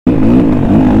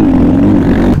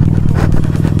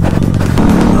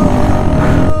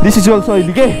This is also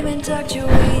illegal.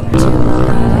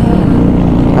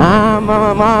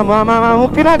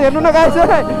 मुक्किना हेर्नु न guys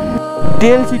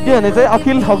tail सिट्यो भने चाहिँ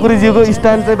अखिल ठकुरीजीको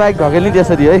स्टाइल चाहिँ बाइक ढकेल्ने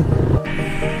त्यसरी है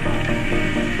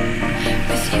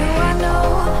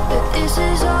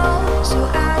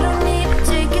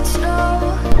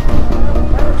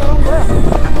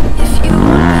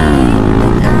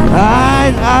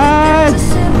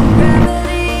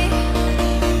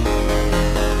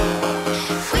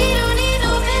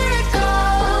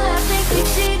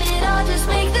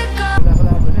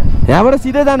यहाँबाट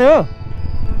सिधै जाने हो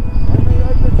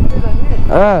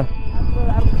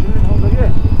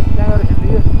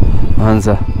हुन्छ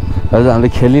हजुर हामीले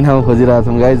खेल्ने ठाउँ खोजिरहेको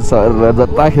छौँ गाइस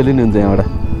जता खेल्नु हुन्छ यहाँबाट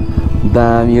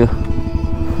दामी हो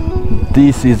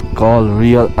this is call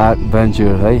real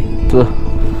adventure है सो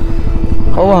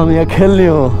अब हामी यहाँ खेल्ने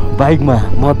हो बाइकमा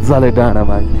मजाले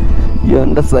डाँडामा यो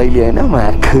अन्त शैली होइन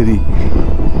माखुरी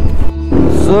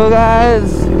सो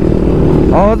गाइस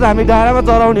अब चाहिँ हामी डाँडामा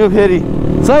चलाउने हो फेरि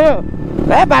सही हो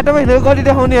ए बाटोमा हिँडेको गरी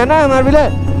देखाउने होइन एमआरबीले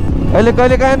अहिले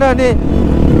कहिले काहीँ त अनि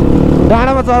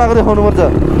डाँडामा चलाएको देखाउनु पर्छ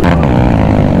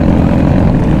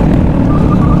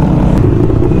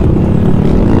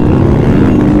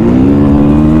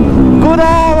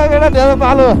कुदामा केटा ढेलो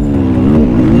पालो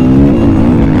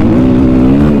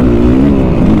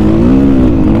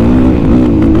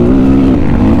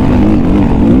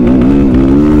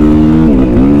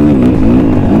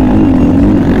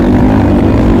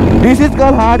This is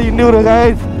called hard enduro,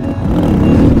 guys.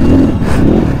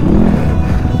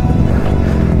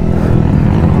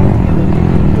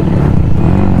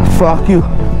 Fuck you.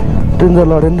 Danger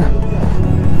lord in.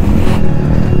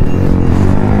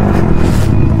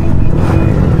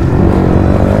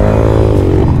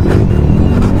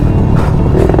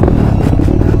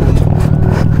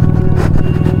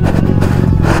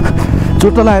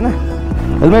 चोट तो लाए ना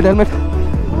हेलमेट हेलमेट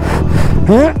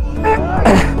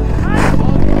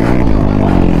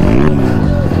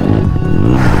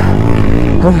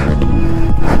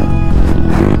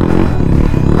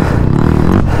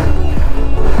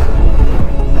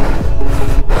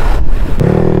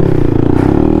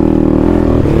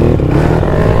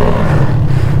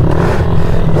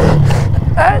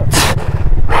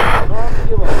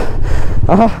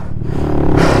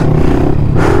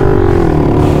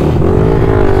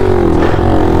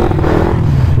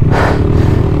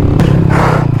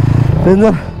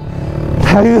Bener,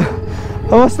 ayo,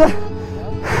 अवस्था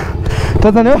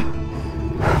कता नि हो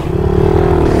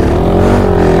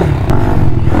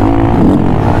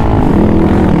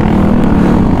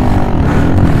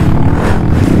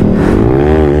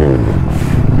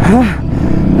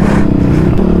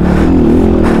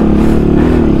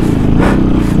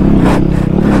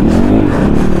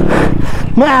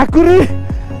माकुरी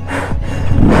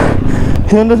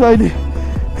हेर्नु अहिले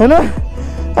हैन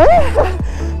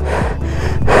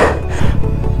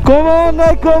Come on,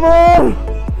 come on!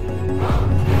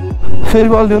 Fair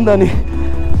ball, don't Danny.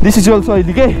 This is also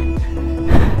illegal.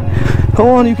 Come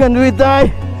on, you can do it,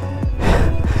 die.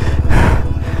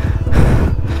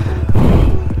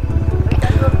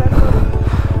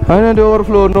 I know the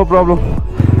overflow, no problem.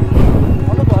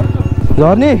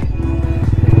 Johnny,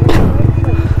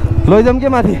 Loidam ke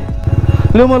mati.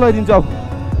 Lo mo loidin chau.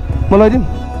 Mo loidin.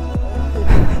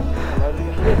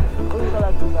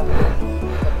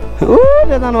 Oh,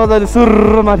 that's another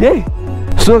surma, hey.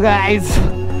 So guys,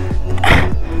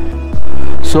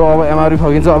 so अब MRB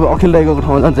फकिन्छ अब अखिल दाइको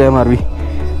ठाउँमा जान्छ MRB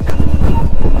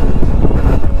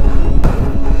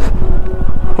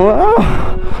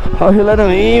वाह अखिललाई त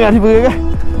यहीँ माथि पुग्यो क्या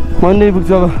मन्दै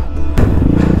पुग्छ अब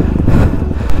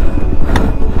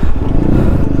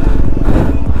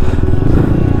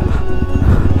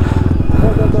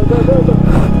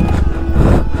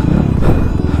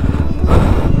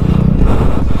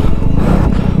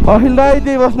अखिल दाइ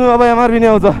त्यही बस्नु अब MRB नै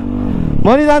आउँछ म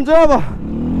नि जान्छु अब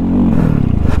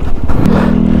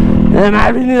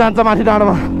MRB नि जान्छ माथि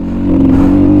डाँडामा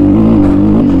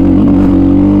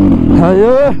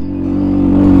आयो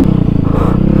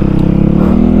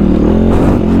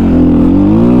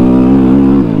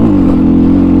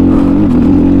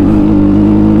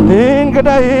हिँड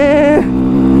केटा हिँड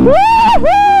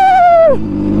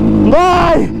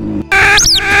बाई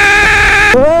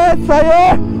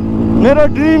मेरो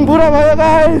ड्रिम पुरा भयो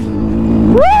गाइस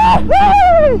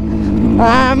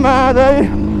आमा दाइ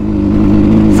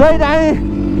सही दाइ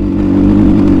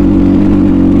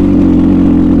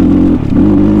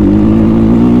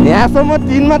यहाँसम्म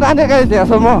 3 मा ताने गाइस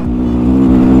यहाँसम्म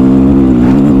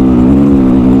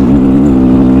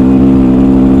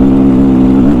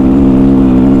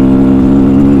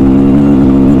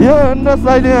यो अन्त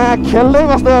सही खेल्दै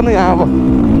बस्दै गर्नु यहाँ अब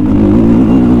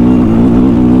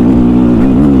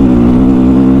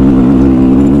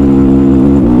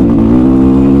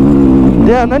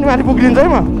त्यहाँ भन्दा नि माथि पुगिन्छ है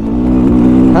म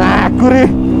कुरी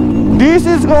दिस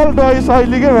इज कल्ड टोय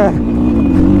शैली के मा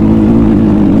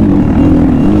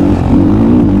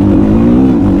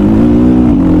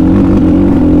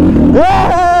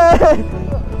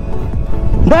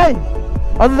दाइ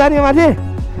अझ जाने माथि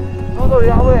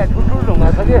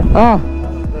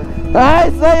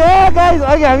गाइस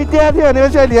अघि हामी त्यहाँ थियो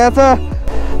भनेपछि अहिले यहाँ छ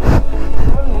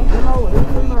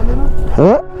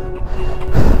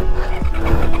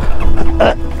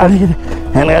अलिकति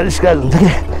ह्यान्ड स्क्राच हुन्छ कि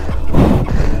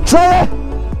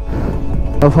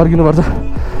अब फर्किनुपर्छ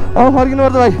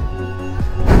भाइ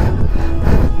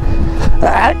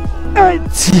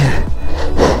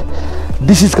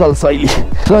दिस इज कल शैली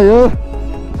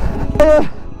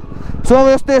सो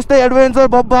यस्तै एडभेन्चर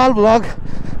बब्बाल भ्लग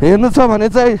हेर्नु छ भने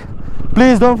चाहिँ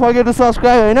please don't forget to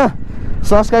subscribe होइन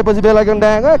सब्सक्राइब पछि बेल आइकन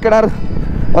डाँगा केटाहरू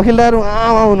अखिल दाहरू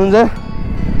आमा हुनुहुन्छ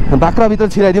बाख्राभित्र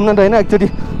छिराइदिउँ न त होइन एकचोटि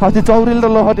अस्ति चौरीले त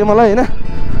लहट्यो मलाई होइन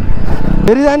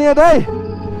फेरि जाने हो त है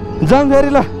जाउँ फेरि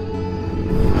ल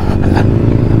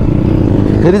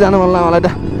फेरि जानु मन लाग्यो मलाई त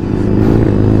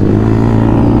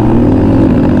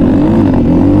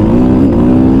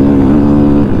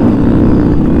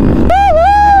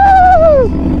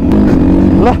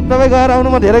ल तपाईँ गएर आउनु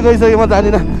म धेरै गइसकेँ म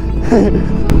जाँदिनँ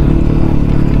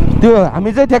त्यो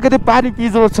हामी चाहिँ ठ्याक्कै त्यो पारी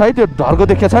पिच रोड छ है त्यो ढर्को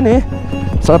देखेको छ नि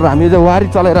सर हामी चाहिँ वारी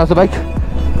चलाइरहेको छ बाइक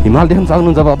हिमाल देख्न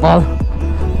सक्नुहुन्छ बब्बाल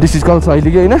दिस इज कल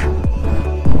शैली कि होइन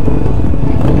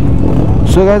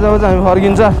सो गाइस अब चाहिँ हामी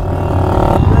फर्किन्छ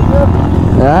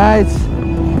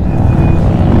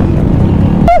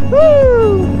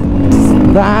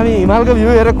हामी हिमालको भ्यू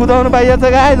हेरेर कुदाउनु पाइएको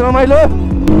छ गाइस रमाइलो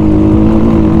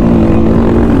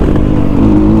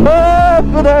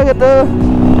कुदाएको त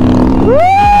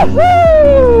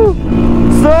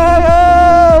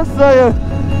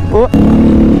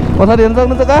पछाडि हेर्नु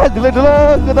सक्नुहुन्छ गाइस ठुलो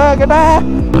कुदा केटा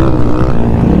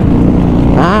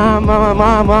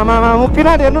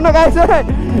मुक्तिनाथ हेर्नु न गाइस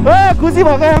खुसी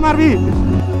भएको एमआरबी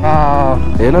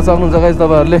हेर्न सक्नुहुन्छ गाइस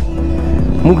तपाईँहरूले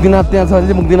मुक्तिनाथ त्यहाँ छ भने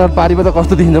चाहिँ मुक्तिनाथ पारिबाट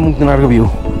कस्तो देखिन्छ मुक्तिनाथको भ्यू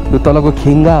त्यो तलको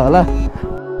खिङ्गा होला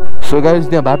सो गाइस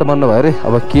त्यहाँ बाटो बन्द भयो अरे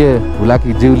अब के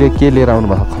हुलाकी ज्यूले के लिएर आउनु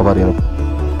भएको खबर हेरौँ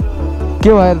के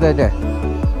भयो अरे त्यहाँ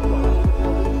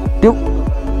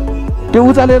त्यो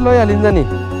उचालेर लैहालिन्छ नि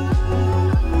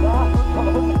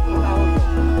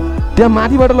त्यहाँ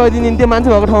माथिबाट लैदिने नि त्यो मान्छे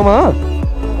भएको ठाउँमा हो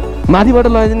माथिबाट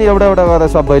लैदिने एउटा गर्दा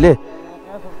सबैले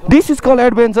this is call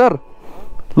adventure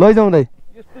लैजाउँदै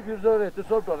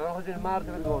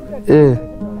A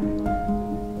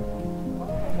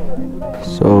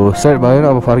so set भयो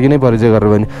अब फर्किनै परिचय गरेर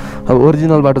भने अब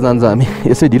ओरिजिनल बाटो जान्छ हामी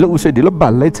यसै ढिलो उसै ढिलो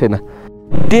बाल्लै छैन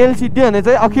तेल सिद्धियो भने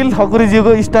चाहिँ अखिल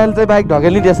ठकुरीज्यूको स्टाइल चाहिँ बाइक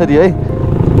ढकेल्ने त्यसरी है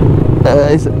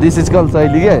दिस इज कल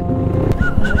शैली के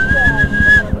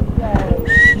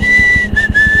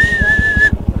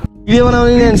भिडियो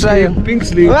बनाउने पिङ्क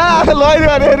स्लिभ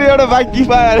लैदियो एउटा बाइक कि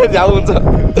पाएर झ्याउ हुन्छ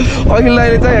अघिल्लो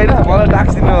अहिले चाहिँ होइन मलाई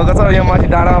टाक्स दिनुभएको छ यहाँ माथि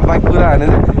डाँडामा बाइक पुरा भने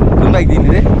चाहिँ कुन बाइक दिने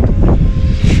रे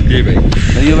यही बाइक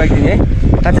यो बाइक दिने है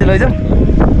साँच्चै लैजाउँ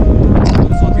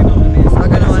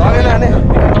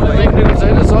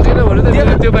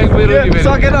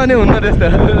सकेन भने हुन्न त्यस्तो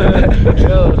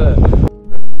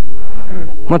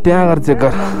म त्यहाँ गएर चेक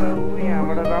गर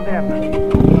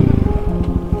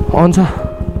आउँछ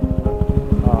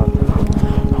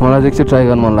मलाई चाहिँ एकछिन ट्राई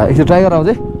गर्नु मन लाग्यो एकछिन ट्राई गरेर आउँछ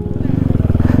है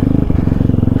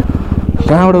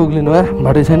कहाँबाट उक्लिनु यार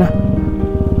बाटै छैन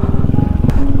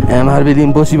एमआरबी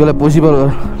इम्पोसिबल पोसिबल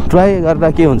ट्राई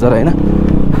गर्दा के हुन्छ र होइन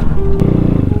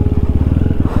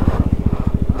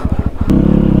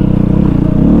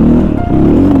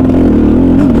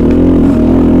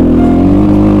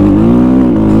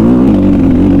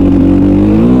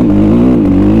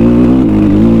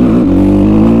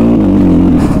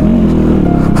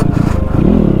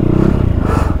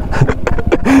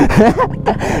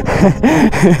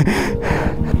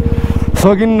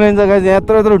सकिनु रहेछ गाइस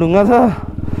यत्रो ढुङ्गा छ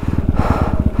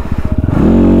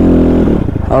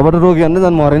अबबाट रोक्यो भने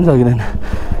झन् मरै नि सकिँदैन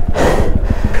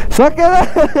सकेर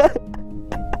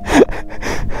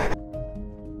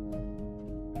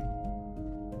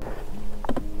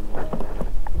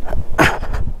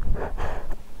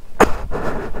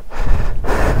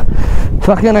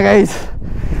सकेन गाइस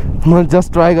म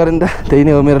जस्ट ट्राई गरेँ नि त त्यही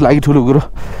नै हो मेरो लागि ठुलो कुरो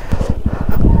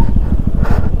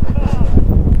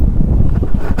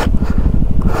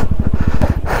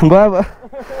भयो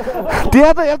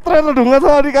त्यहाँ त यत्रो ढुङ्गा छ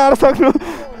अलिक गाह्रो सक्नु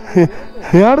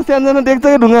यहाँबाट सानोजना देख्छ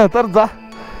कि ढुङ्गा तर जा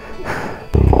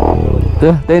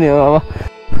त्यही नै हो अब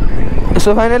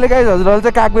सो फाइनली गाइस हजुरहरूले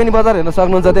चाहिँ कागबेनी बजार हेर्न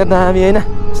सक्नुहुन्छ त्यहाँ दामी होइन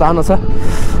सानो छ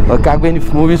कागबेनी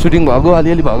मुभी सुटिङ भएको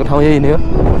अलिअलि भएको ठाउँ यही नै हो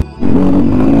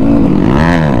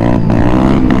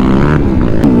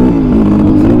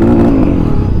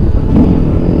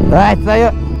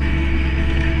चाहियो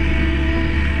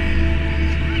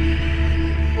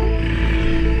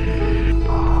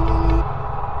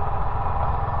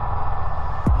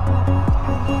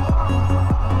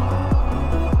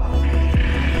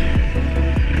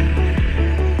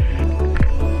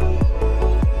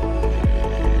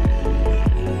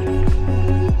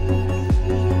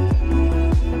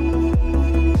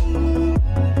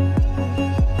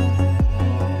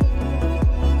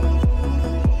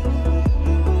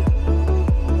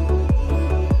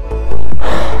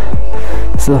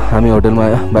हामी होटलमा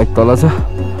आयो बाइक तल छ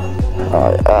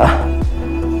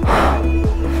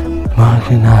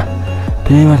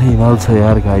त्यही माथि हिमाल छ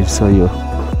यार गाइज छ यो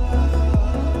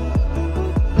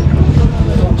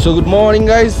सो गुड मर्निङ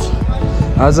गाइज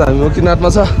आज हामी मुक्तिनाथमा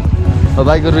छ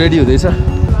बाइकहरू रेडी हुँदैछ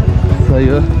सही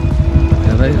हो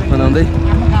भाइ बनाउँदै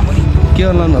के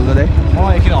गर्नु भएको दाइ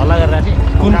म एकछिन हल्ला गरिरहेको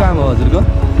थिएँ कुन काम हो हजुरको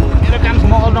मेरो काम छ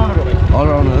म अलराउन्डर हो भाइ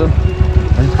अलराउन्डर हो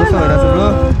कस्तो भइरहेछ ब्रो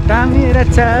दामी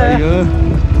रहेछ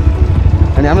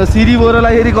अनि हाम्रो सिरी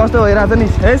बोरोलाई फेरि कस्तो भइरहेछ नि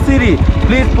हे सिरी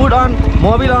please put on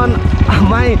Mobil on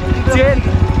my chain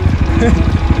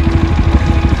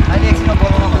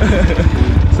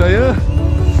सही हो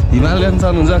हिमालयन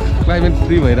सन हुन्छ क्लाइमेट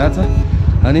फ्री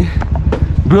भइरहेछ अनि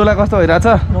ब्रोलाई कस्तो भइरहेछ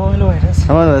रमाइलो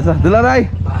भइरहेछ दुला राई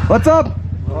व्हाट्सअप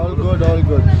अल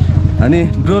गुड अनि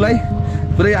ब्रोलाई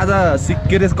पुरै आज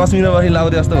के अरे कश्मीरमा बसी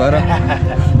लाउँदै जस्तो भएर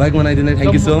बाइक बनाइदिने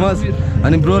थ्याङ्क यू सो मच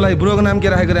अनि ब्रोलाई ब्रोको नाम के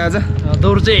राखेको रे आज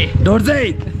दोर्जे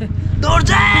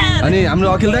अनि हाम्रो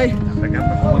अखिल दाई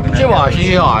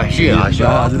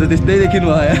हजुर त त्यस्तै देखिनु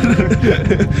भयो यार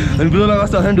अनि ब्रोलाई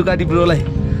कस्तो छ नि डुकाटी ब्रोलाई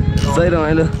सही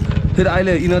रमाइलो फेरि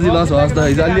अहिले इनर्जी लस होस् त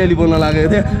हिजो अलिअलि बोल्न लागेको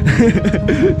थियो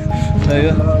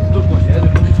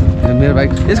मेरो बाइक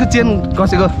यसको चेन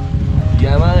कसेको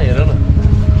यहाँमा हेर न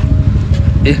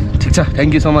ए ठिक छ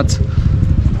थ्याङ्क यू सो मच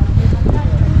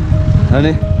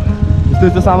अनि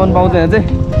यस्तो सामान पाउँछ यहाँ चाहिँ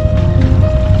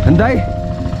अनि दाइ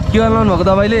के गर्नु भएको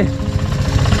तपाईँले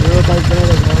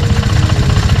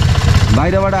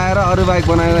बाहिरबाट आएर अरू बाइक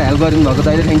बनाएर हेल्प गरिदिनु भएको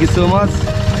दाइले थ्याङ्क यू सो मच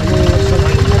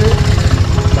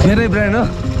मेरै ब्रान्ड हो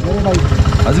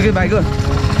हजुरकै बाइक हो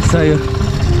सही हो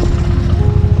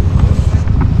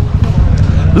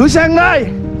लुस्याङ दाइ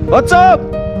व्हाट्सअप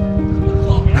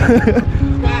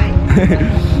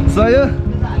सही हो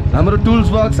हाम्रो टुल्स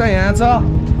बक्स छ यहाँ छ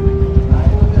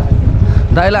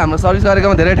दाइलाई हाम्रो सर्भिस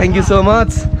गरेकोमा धेरै thank you so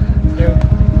much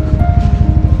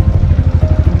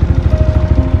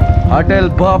hotel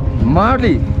बब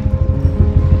मार्ली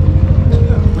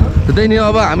त्यही नि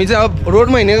अब हामी चाहिँ अब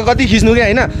रोडमा हिँडेको कति खिच्नु क्या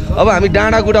होइन अब हामी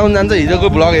डाँडा कुदाउनु जान्छ हिजोको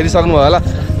भ्लग हेरिसक्नु भयो होला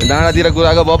डाँडातिर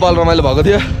कुदाएको बब्बल रमाइलो भएको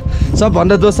थियो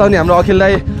सबभन्दा दोष छ नि हाम्रो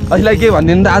अखिललाई अखिललाई के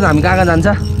भनिदिनु त आज हामी कहाँ जान्छ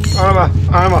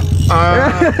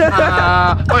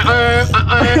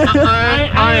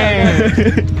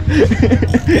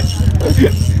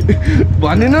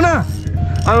भनिदिनु न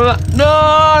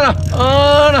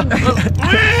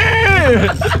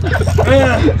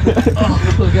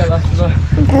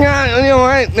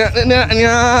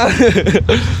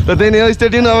त्यही नै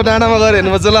स्टेडियम अब डाँडामा गएर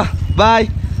हेर्नुपर्छ ल बाई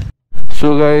सो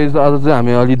गाइज आज चाहिँ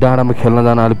हामी अलि डाँडामा खेल्न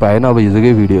जान अलिक पाएन अब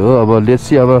हिजोकै भिडियो हो अब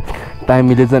लेट्सी अब टाइम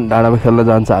मिले चाहिँ डाँडामा खेल्न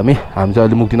जान्छ हामी चाहिँ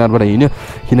अलि मुक्तिनाथबाट हिँड्यो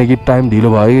किनकि टाइम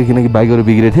ढिलो भयो कि किनकि बाइकहरू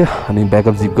बिग्रेको थियो अनि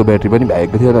ब्याकअप जिपको ब्याट्री पनि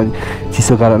भएको थियो अनि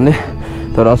चिसो कारणले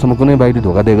तर अहिलेसम्म कुनै बाइकले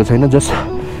धोका दिएको छैन जस्ट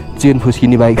चेन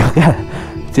फुस्किने बाइक क्या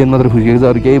चेन मात्र फुस्किएको छ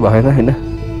अरू केही भएन होइन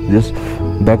जस्ट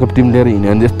ब्याकअप टिम लिएर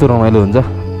हिँड्यो भने त्यस्तो रमाइलो हुन्छ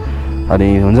अनि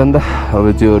हुन्छ नि त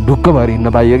अब त्यो ढुक्क भएर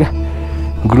हिँड्न पाइयो क्या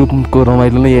ग्रुपको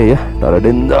रमाइलो नै यही हो तर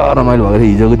डेन्जर रमाइलो भएको थियो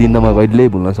हिजोको दिन त म कहिल्यै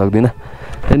भुल्न सक्दिनँ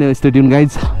त्यही नै स्टेडियम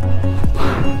गाइज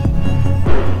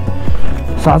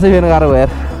साँच्चै फेर्न गाह्रो भयो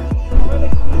यार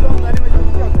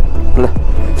ल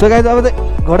सो गाइज अब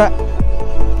चाहिँ घोडा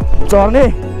चढ्ने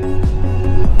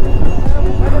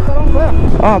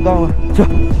गाउँमा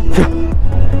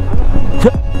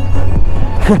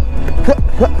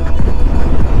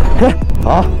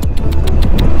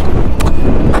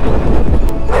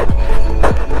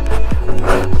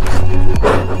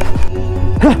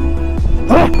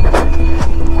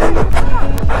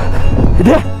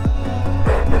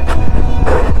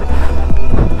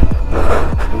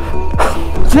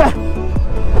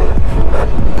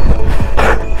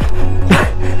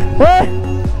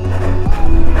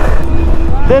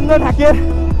डेन्जर ठाकिएर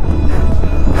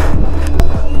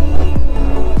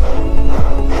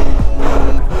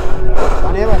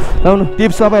आउनु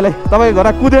टिप्स सबैलाई तपाईँ घर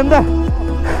कुद्यो नि त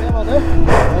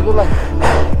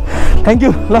थ्याङ्क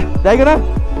यू ल जाइकन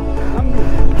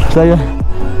सही हो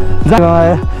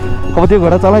अब त्यो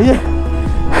घोडा चलाइयो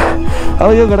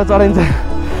अब यो घोडा चलाइन्छ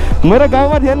मेरो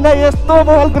गाउँमा थियो नि त यस्तो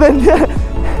बल कुदाइन्थ्यो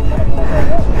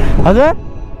हजुर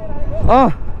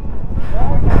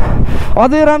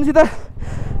अझै राम्रोसित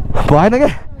भएन क्या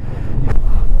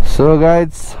सो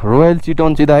गाइज रोयल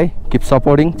चितवन सिधा है किप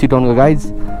सपोर्टिङ चितवनको गाइज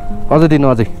अझै दिनु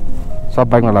अझै सब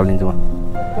बाइकमा लालिदिन्छु म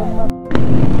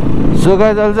सो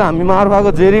गाइज अहिले चाहिँ हामी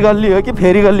मार्फाको जेरी गल्ली हो कि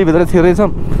फेरी गल्लीभित्र छिरेछौँ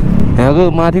यहाँको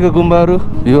माथिको गुम्बाहरू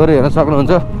भ्यूहरू हेर्न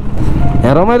सक्नुहुन्छ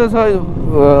यहाँ रमाइलो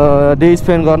छ डे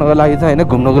स्पेन्ड गर्नको लागि चाहिँ होइन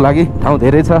घुम्नको लागि ठाउँ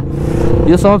धेरै छ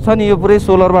यो सब छ नि यो पुरै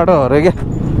सोलर बाटो हो अरे क्या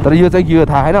तर यो चाहिँ के हो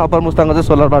थाहा छैन अप्पर मुस्ताङको चाहिँ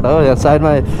सोलर बाटो हो यहाँ साइडमा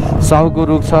साउको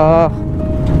रुख छ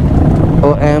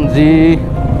ओएमजी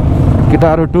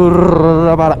केटाहरू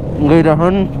टुर्रबाट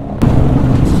गइरहन्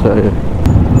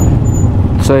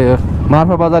सही हो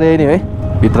मार्फा बजार यही नै है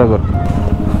भित्रको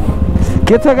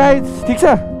के छ गाइज ठिक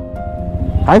छ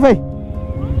हाई फाई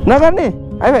नगर्ने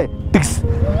हाई फाई टिक्स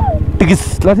टिकिस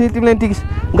ल तिमीले टिकिस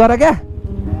गर क्या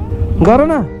गर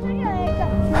न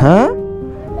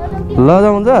ल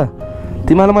जाउँछ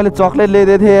तिमीलाई मैले चक्लेट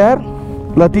ल्याइदिएको थिएँ यार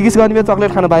ल टिकिस गर्ने बेला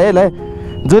चक्लेट खानु पाएँ है ल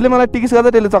जसले मलाई टिकिस गर्छ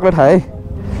त्यसले चक्लेट खाएँ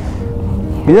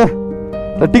है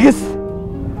ल टिकिस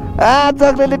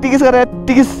चक्लेटले टिकिस गरेर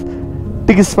टिकिस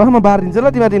टिकिस म बारिदिन्छु ल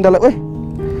तिमीहरू तिनवटालाई ओइ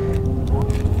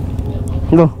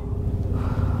ल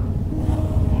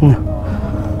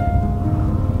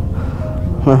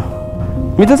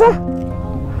मिठो छ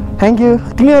थ्याङ्क यू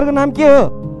तिमीहरूको नाम के हो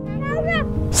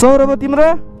सौरभ हो तिम्रो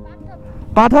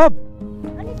पाठक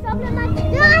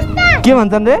के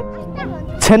भन्छन् रे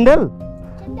छेन्डेल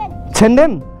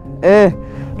छेन्डेन ए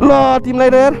ल तिमीलाई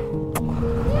र यार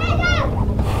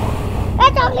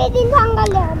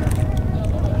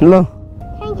ल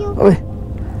ओइ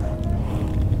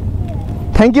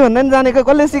थ्याङ्क यू भन्दा नि जानेको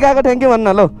कसले सिकाएको थ्याङ्क यू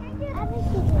भन्न ल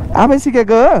आफै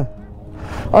सिकेको हो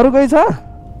अरू कोही छ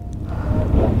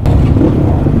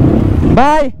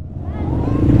बाई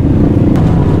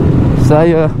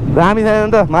सही हो दामी छैन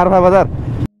नि त मार्फा बजार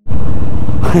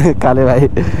काले भाइ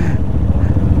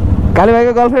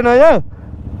भाइको गर्लफ्रेन्ड हो यो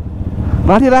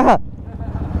माथि राख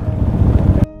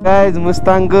गाइज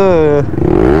मुस्ताङको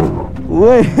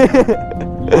ओइ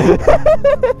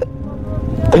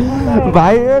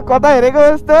भाइ कता हेरेको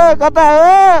जस्तो कता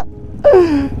हो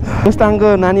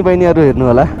मुस्ताङको नानी बहिनीहरू हेर्नु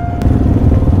होला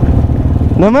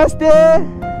नमस्ते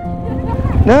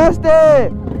नमस्ते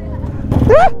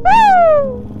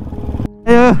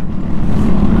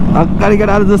अगाडि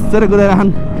केटाहरू जसरी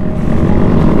कुदाइरहन्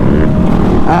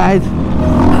आइज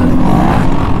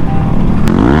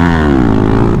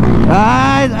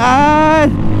आइज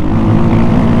आइज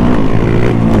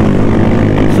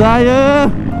सायो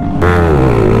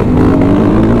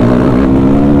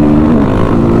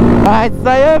आइज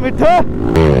सायो मिठो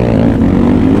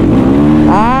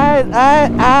आइज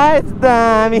आइज आइज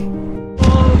दामी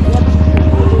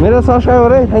मेरो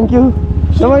सब्सक्राइबर है थ्याङ्क यू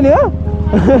तपाईँले हो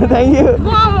थ्याङ्क यू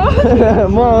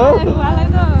म हो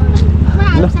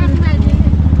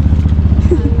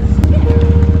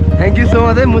थ्याङ्क यू सो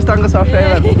मच है मुस्ताङको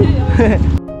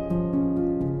सब्सक्राइबर